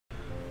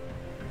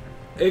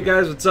Hey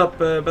guys, what's up?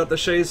 About to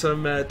show you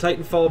some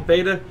TitanFall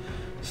beta,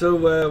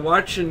 so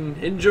watch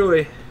and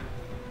enjoy.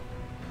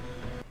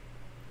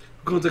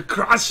 Going to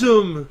crush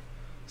them!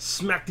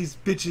 Smack these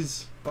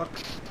bitches! Fuck.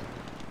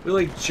 We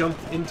like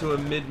jumped into a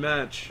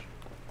mid-match.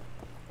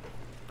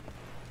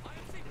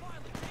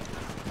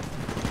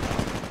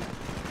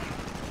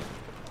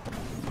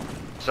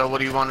 So what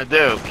do you want to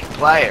do?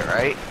 Play it,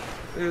 right?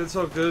 Yeah, it's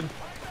all good.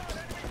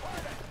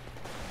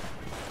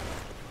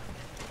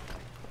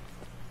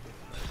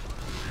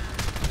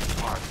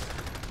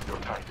 Your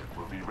Titan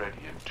will be ready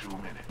in 2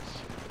 minutes.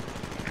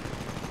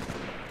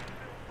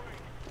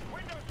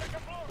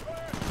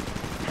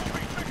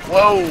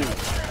 Whoa!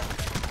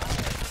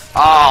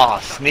 Oh,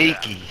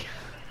 sneaky.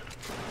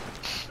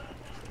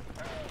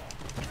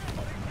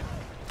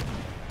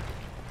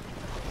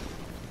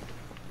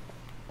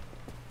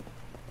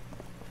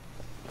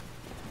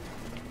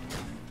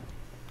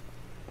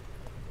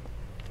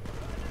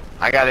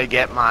 I gotta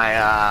get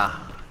my,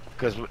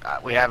 because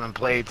we haven't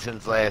played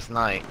since last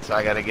night, so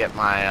I gotta get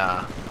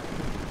my,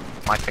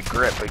 my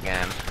grip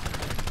again.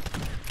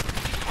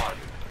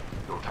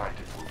 Your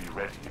Titan will be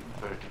ready in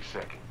 30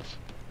 seconds.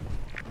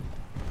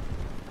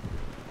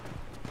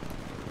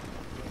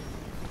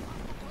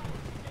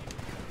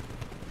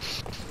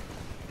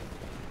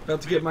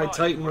 About to get my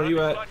Titan, where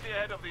you at?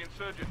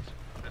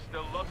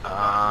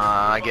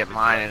 I get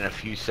mine in a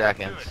few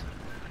seconds.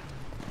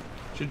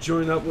 Should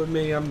join up with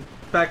me. I'm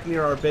back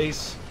near our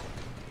base.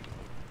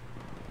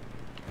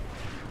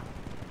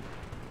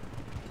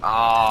 Oh,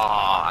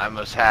 I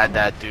almost had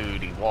that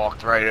dude. He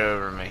walked right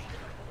over me.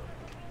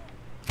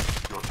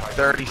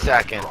 30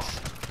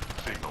 seconds.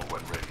 Signal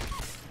when ready.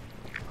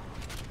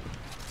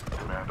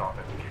 Command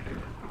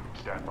authenticated.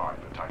 Stand by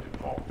for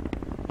TitanFall.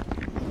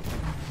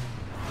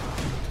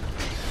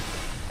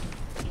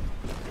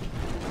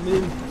 I'm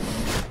in.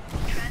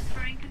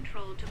 Transferring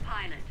control to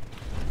pilot.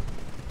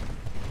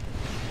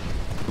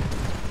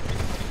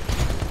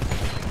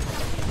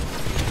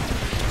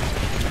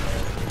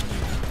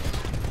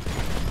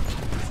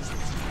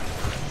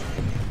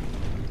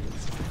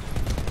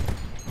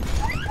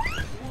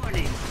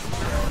 Warning.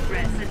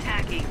 Threats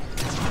attacking.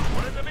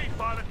 What is the meat,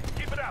 pilot?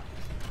 Keep it up.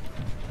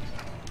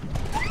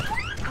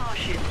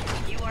 Caution.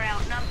 You are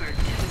outnumbered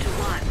 2 to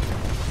 1.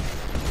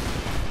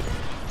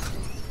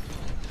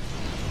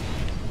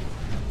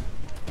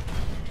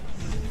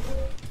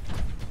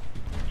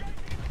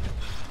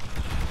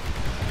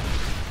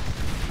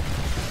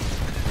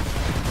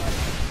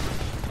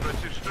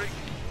 Aggressive streak.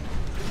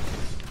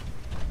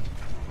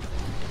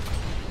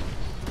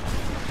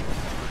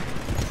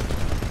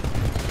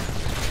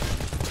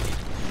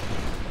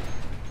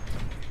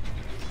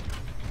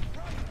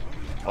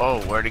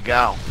 Oh, where'd he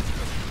go?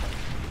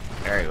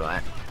 There he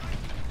went.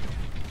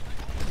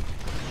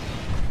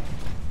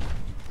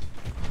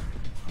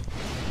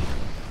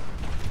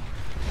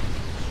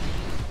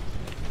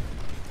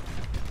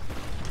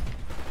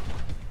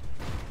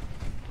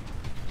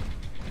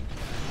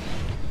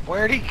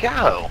 Where'd he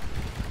go?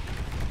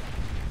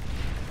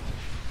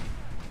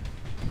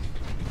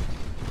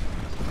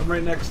 I'm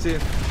right next to you.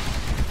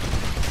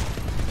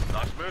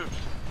 Nice moves.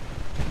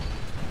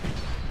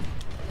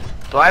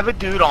 Do I have a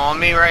dude on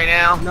me right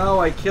now? No,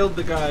 I killed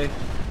the guy.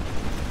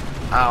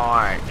 Oh,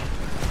 alright.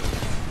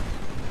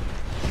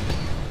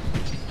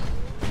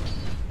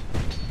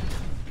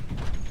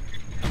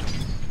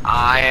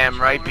 I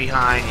am right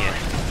behind you.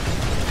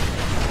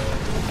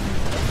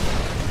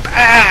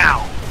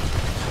 Ow!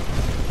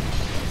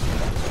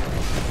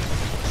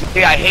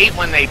 See, I hate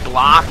when they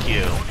block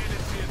you.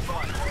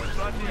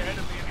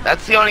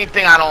 That's the only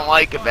thing I don't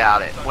like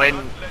about it.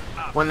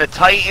 When the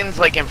Titan's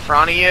like in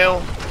front of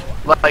you,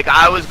 like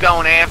I was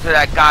going after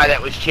that guy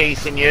that was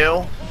chasing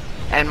you,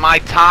 and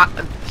my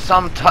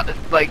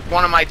like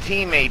one of my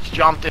teammates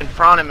jumped in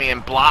front of me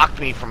and blocked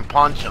me from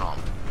punching him.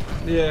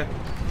 Yeah.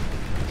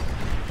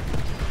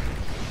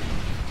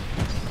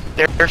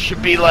 There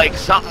should be like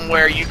something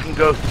where you can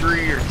go through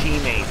your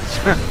teammates.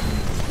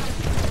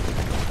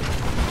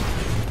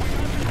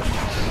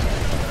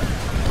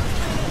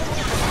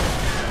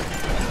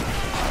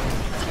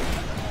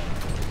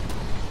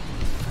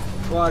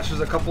 Watch,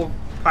 there's a couple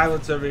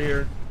pilots over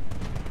here.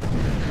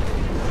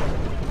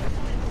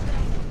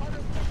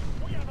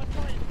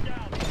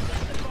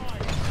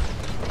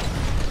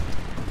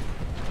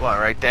 What,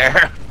 right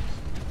there?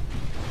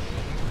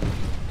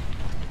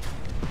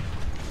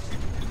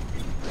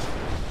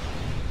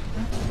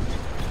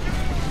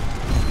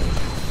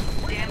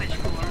 Damage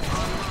core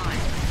online.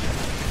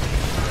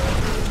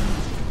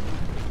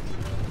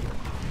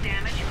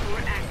 Damage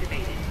core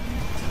activated.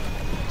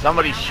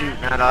 Somebody's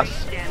shooting at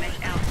us. Damage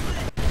output.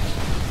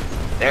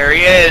 There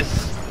he is.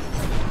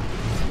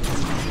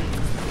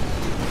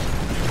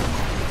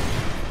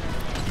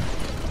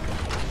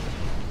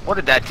 What,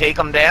 did that take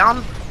him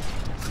down?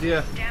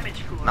 Yeah.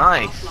 Damage core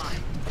Nice. offline.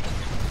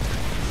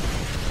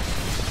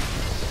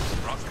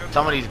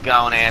 Somebody's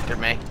going after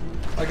me.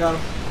 I got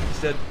him.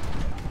 He's dead.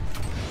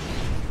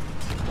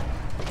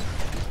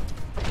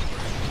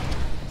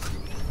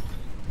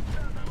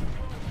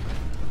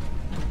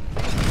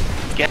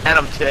 Get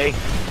him, T.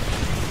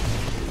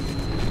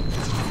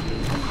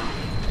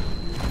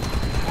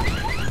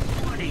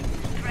 Warning,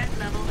 threat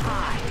level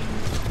high.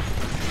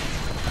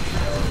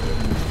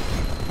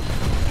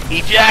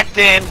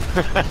 Ejecting.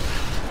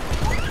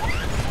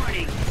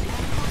 Warning,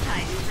 multiple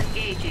Titans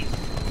engaging.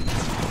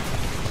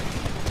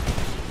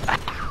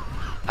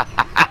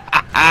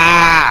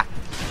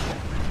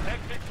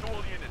 Exit to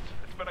all units.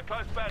 It's been a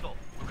close battle.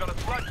 We've got a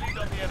slight lead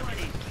on the enemy.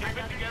 Warning, Keep it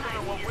another together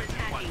and Titan we'll is win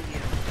this one. attacking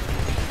you.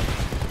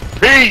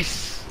 Peace.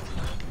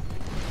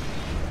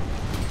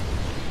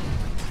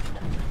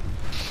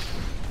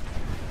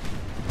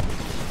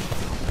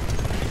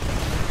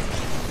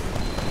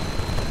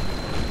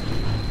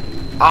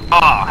 Oh,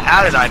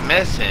 how did I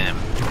miss him?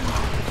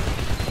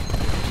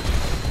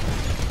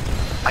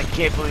 I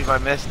can't believe I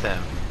missed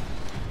him.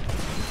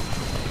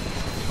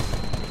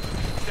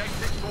 Take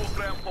 6 more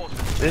ground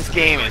forces. This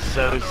game is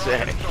so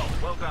sick.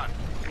 Well done.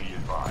 Be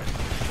advised.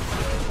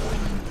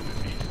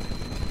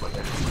 But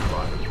enemy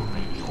survivors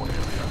remain in your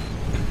area.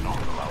 Do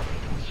not allow them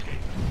to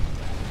escape.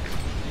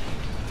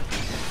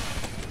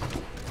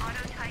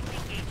 Auto Titan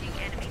engaging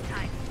enemy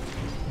Titan.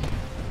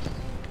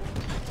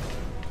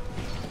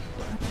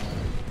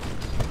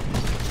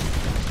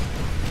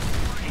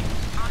 Warning,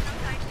 Auto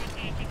Titan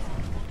engaging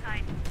multiple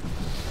Titans.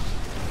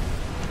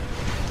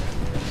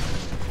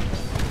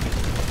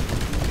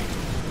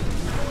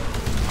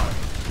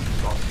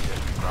 Stop the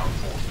enemy ground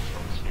forces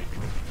from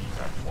escaping at the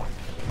evac point.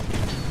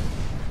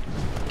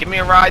 Give me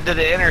a ride to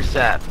the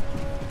intercept.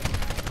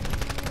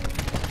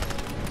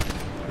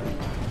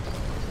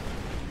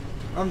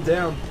 I'm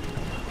down.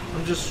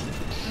 I'm just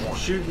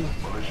shooting.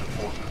 Militia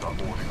forces are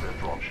boarding their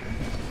dropship.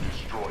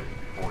 Destroy it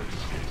before it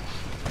escapes.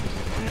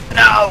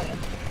 No!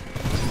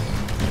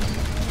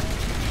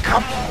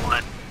 Come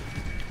on!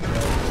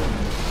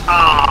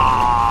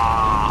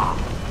 Ah!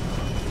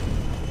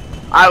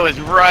 I was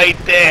right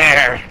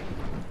there.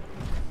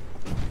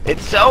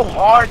 It's so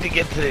hard to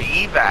get to the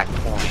evac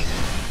point.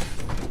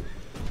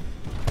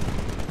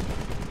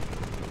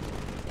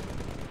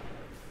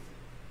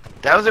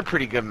 That was a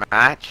pretty good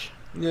match.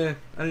 Yeah,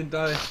 I didn't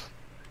die.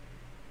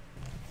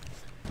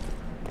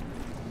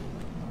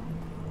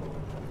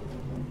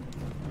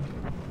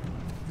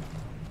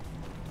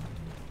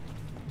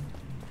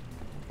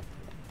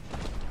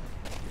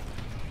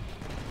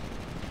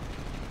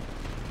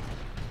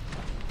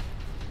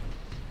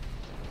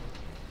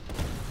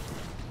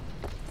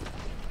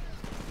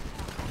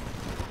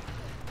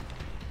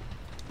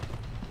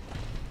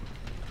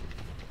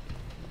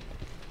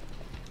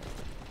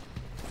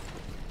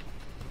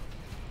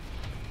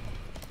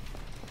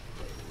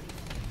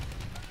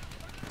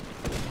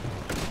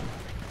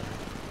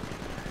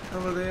 How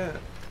are they at?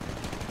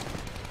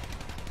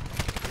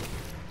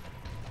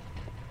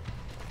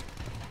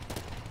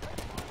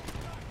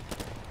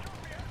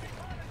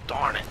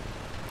 Darn it.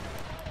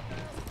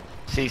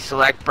 See,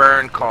 select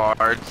burn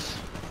cards.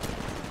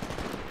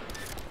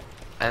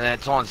 And then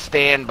it's on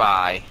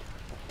standby.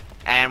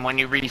 And when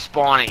you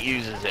respawn, it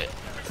uses it.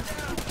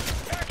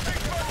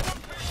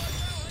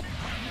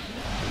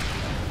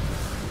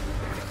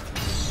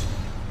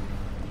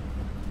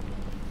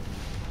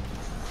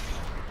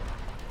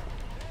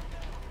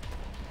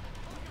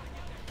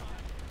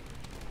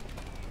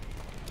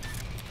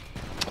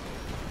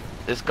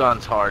 This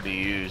gun's hard to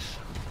use.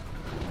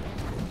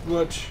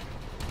 Which?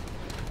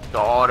 The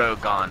auto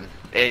gun.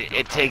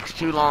 It takes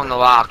too long to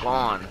lock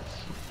on.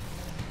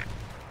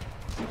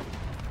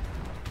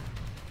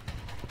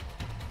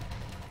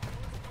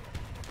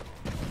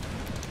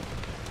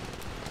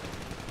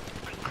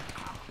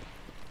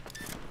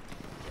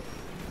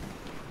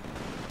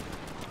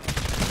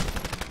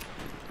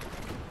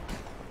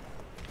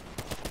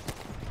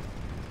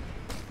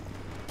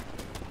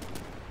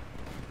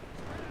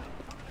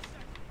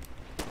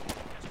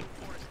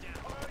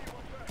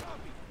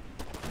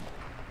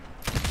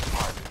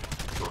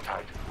 Your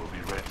Titan will be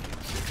ready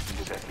in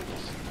 60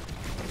 seconds.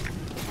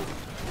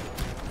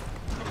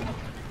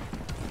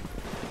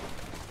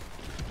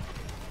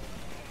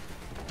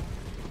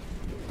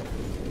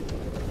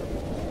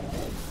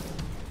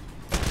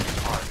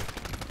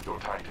 Your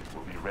Titan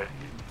will be ready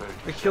in 30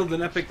 I killed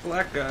an epic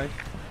black guy.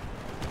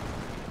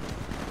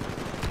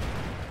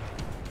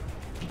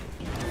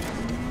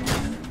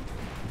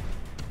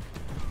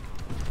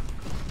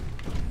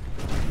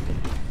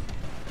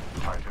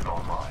 Titan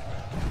online.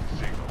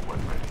 Signal when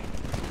ready.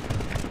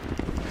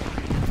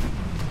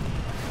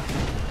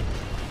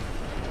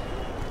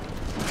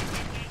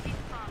 Engaging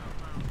follow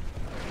mode.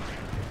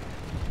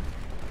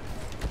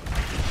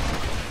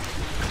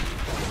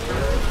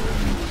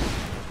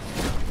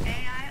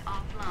 AI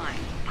offline.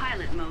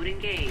 Pilot mode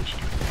engaged.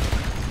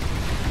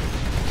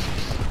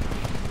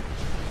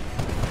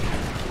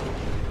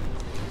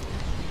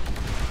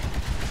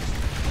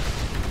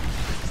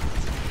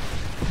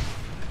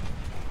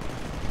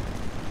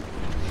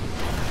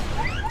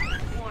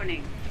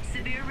 Warning.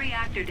 Severe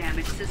reactor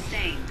damage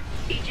sustained.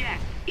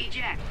 Eject.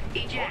 Eject.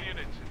 All Eject.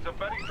 units, it's a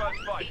very close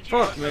fight. Eject.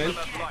 Fuck, man.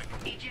 Step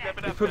it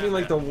Eject. They up put me in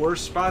down like the there.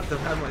 worst spot to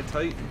have my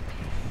Titan.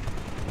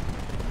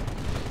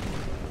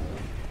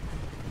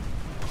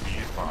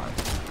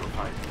 advised, your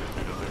Titan has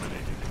been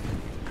eliminated.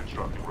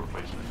 Constructing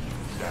replacement.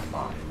 Stand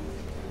by.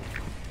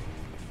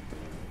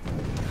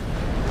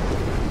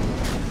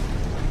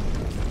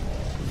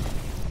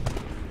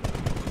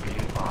 Be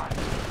advised,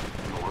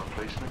 your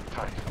replacement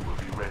Titan will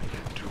be ready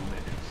in 2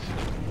 minutes.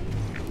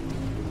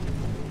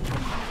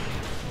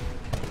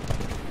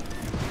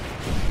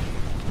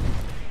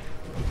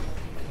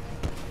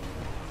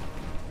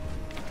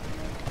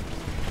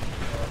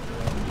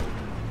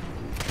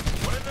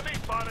 We're in the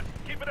lead, pilot.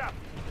 Keep it up.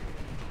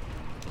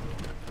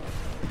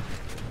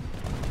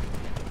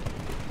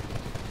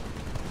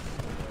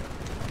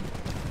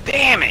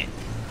 Damn it!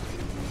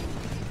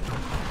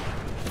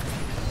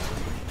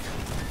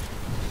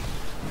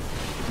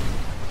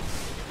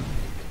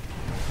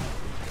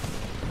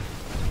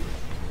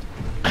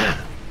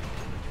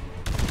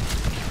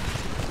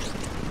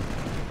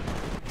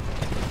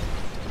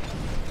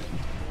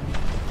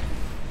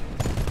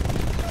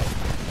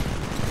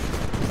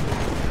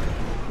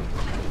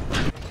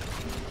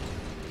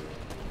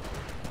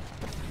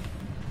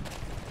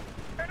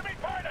 Enemy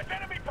pilot!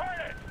 Enemy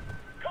pilot!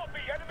 Copy,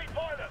 enemy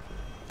pilot!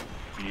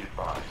 Be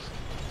advised,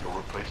 your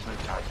replacement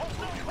Titan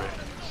will be ready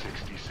in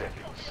 60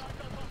 seconds.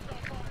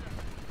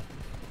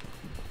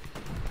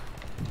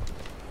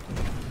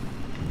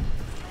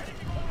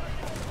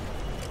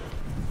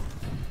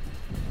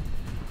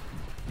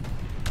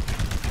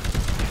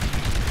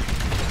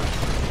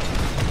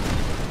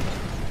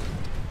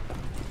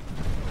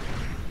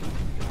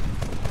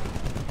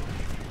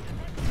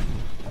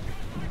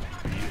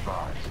 Be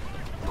advised,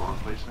 your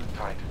replacement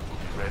Titan will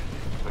be ready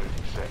in 30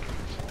 seconds.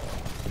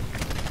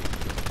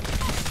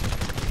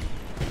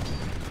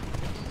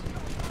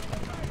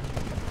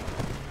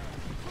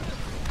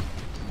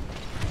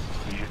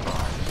 Be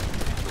advised,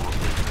 your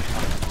replacement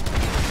Titan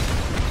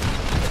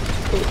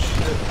Oh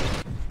shit.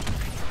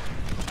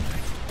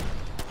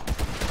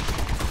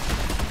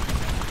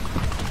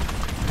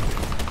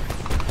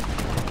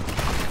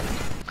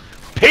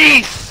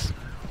 Peace!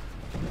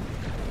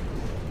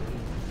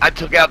 I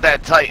took out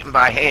that Titan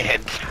by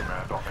hand.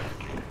 command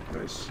authenticated.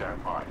 Nice.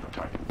 Stand by for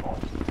TitanFall.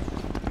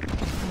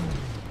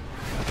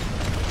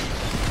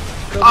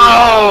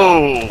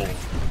 Oh!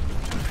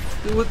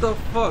 Dude, what the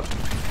fuck?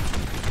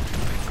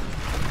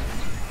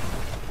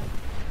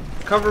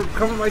 Cover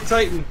my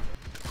Titan.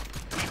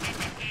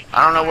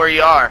 I don't know where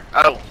you are. Oh,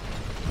 Auto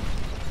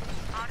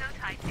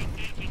type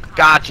engaging.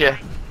 gotcha.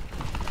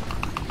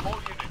 All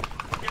units,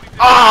 we're getting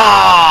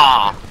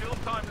Ah! still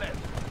time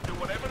left. Do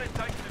whatever it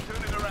takes to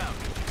turn it around.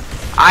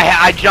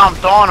 I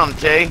jumped on him,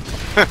 T.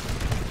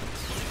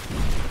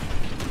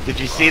 Did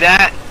you see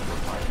that?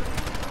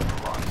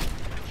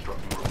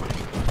 Constructing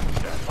replacement.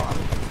 Stand by.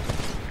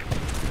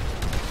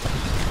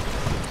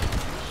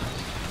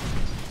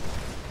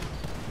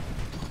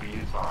 Be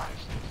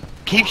advised,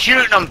 Keep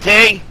shooting him,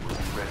 T. we'll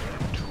be ready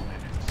in 2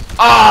 minutes.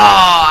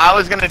 Oh, I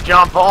was gonna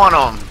jump on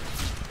him.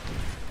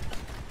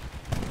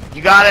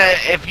 You gotta,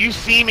 if you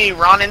see me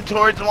running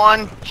towards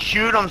one,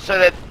 shoot him so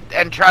that,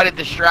 and try to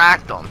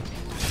distract him.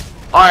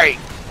 Alright.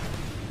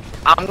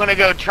 I'm gonna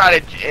go try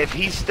to, if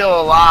he's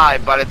still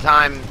alive by the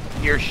time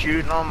you're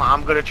shooting him,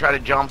 I'm gonna try to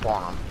jump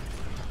on him.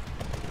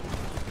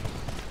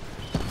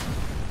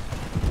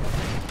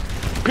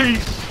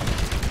 Peace.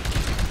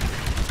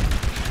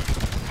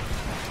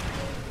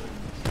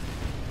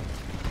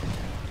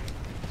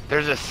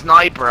 There's a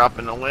sniper up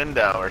in the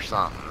window or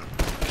something.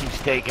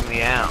 Keeps taking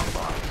me out.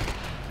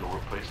 Your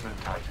replacement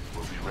Titan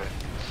will be ready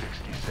in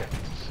 60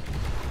 seconds.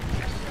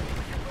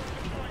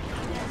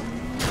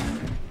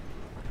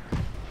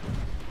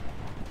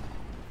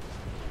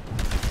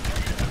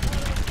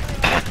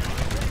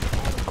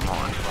 Come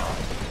on.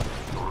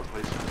 Your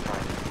replacement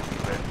Titan will be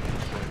ready in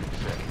 30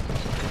 seconds.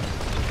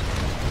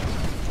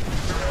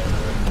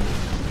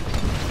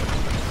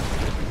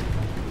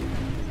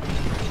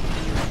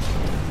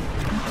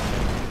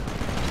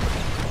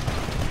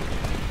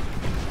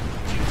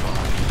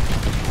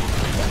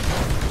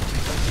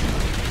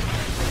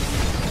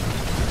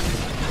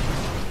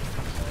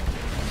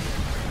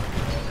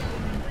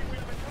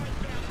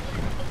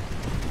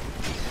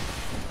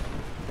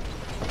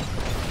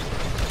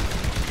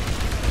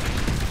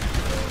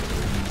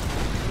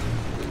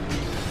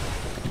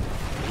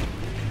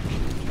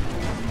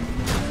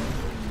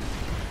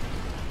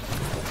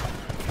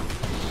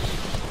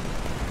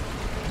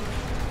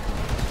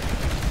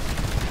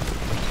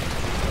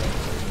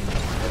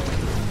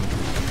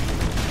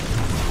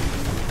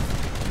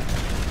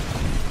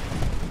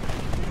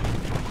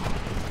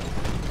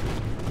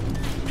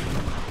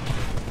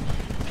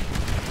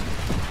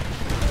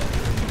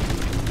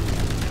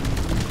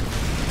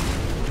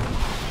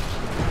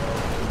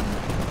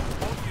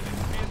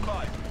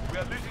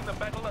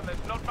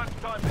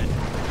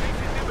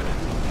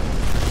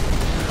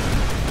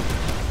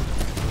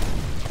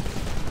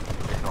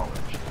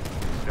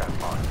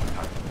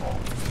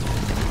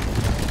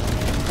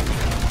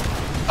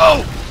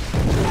 Oh!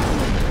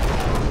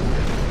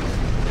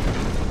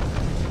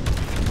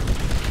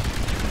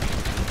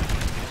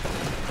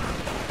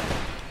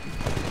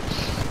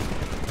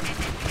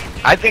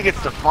 I think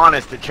it's the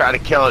funnest to try to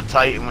kill a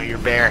Titan with your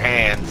bare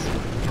hands.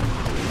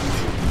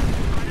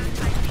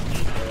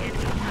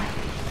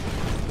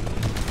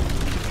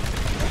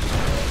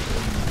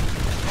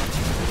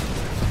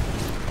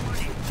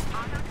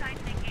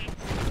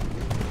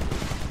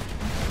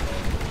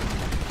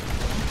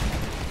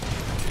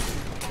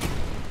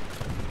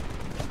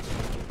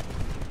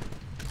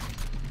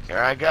 Here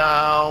I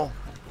go.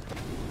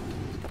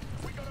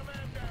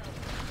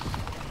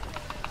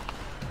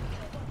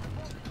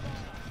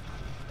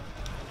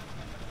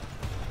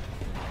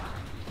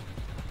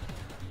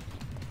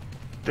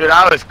 Dude,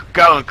 I was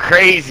going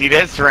crazy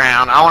this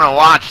round. I want to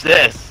watch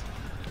this.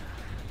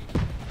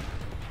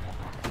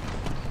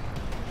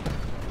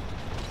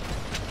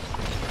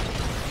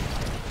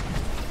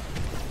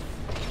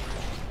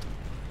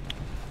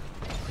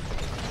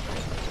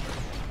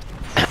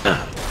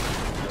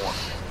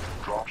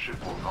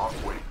 Dropship will not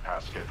wait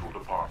past scheduled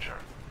departure.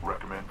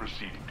 Recommend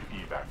proceeding to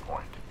evac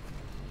point.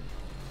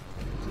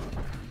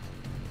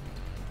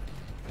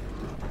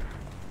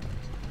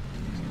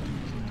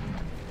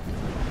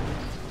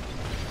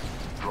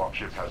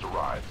 Dropship has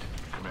arrived.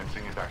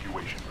 Commencing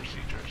evacuation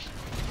procedures.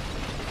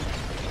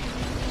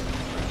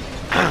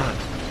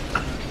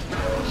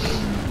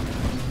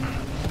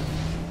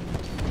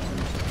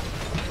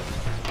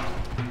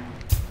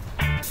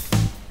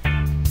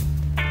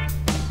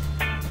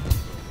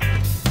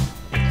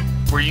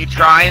 Were you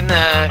trying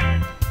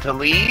to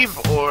leave,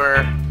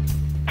 or?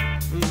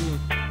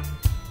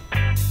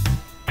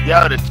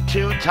 Yo, the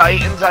 2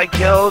 Titans I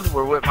killed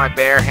were with my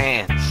bare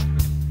hands.